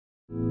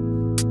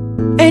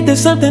Ain't there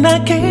something I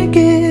can't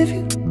give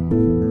you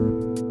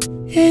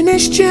in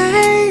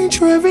exchange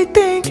for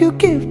everything you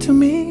give to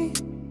me?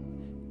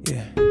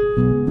 Yeah.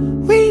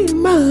 Read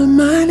my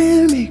mind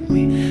and make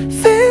me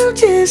feel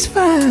just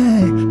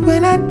fine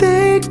when I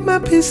think my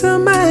peace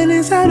of mind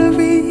is out of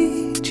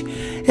reach.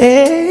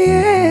 Hey,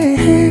 hey,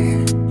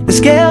 hey. The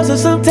scales are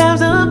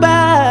sometimes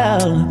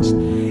unbalanced,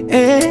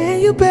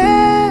 and you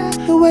bear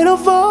the weight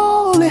of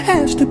all it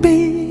has to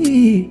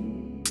be.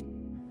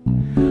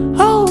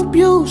 Hope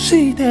you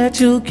see that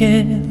you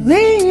can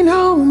lean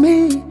on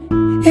me,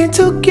 and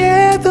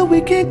together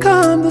we can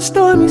calm the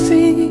stormy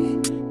sea.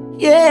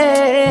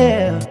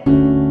 Yeah.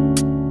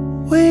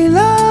 We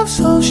love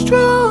so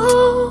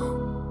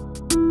strong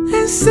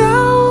and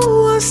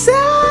so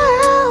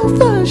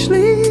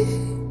unselfishly,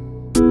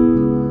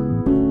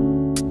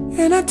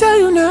 and I tell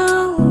you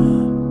now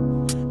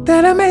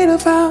that I made a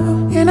vow,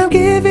 and I'm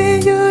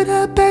giving you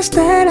the best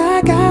that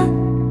I got,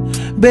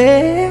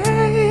 babe.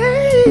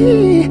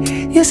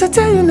 Yes, I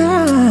tell you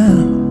now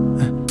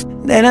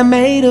that I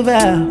made a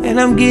vow, and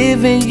I'm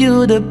giving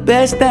you the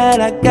best that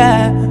I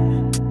got.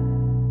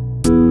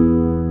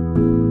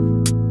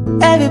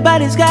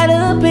 Everybody's got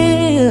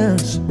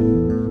opinions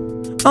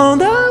on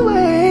the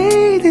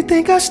way they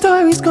think our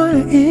story's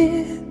gonna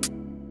end.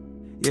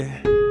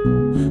 Yeah.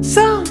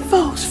 Some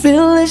folks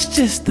feel it's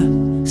just a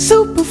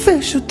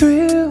superficial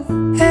thrill.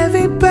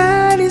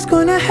 Everybody's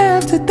gonna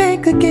have to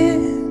think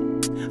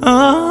again.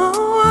 Oh,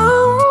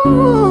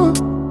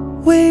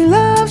 we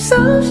love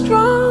so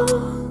strong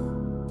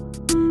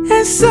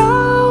and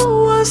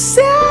so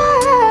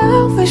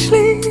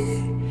unselfishly.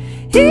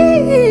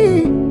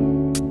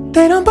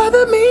 They don't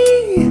bother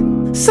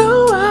me,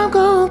 so I'm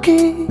gon'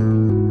 keep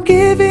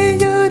giving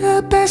you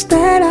the best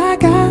that I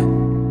got,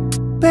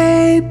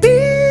 baby.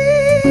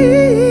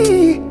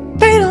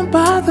 They don't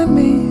bother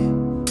me,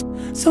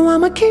 so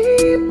I'ma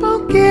keep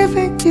on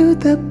giving you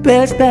the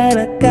best that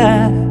I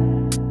got.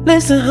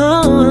 Listen,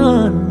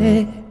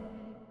 honey,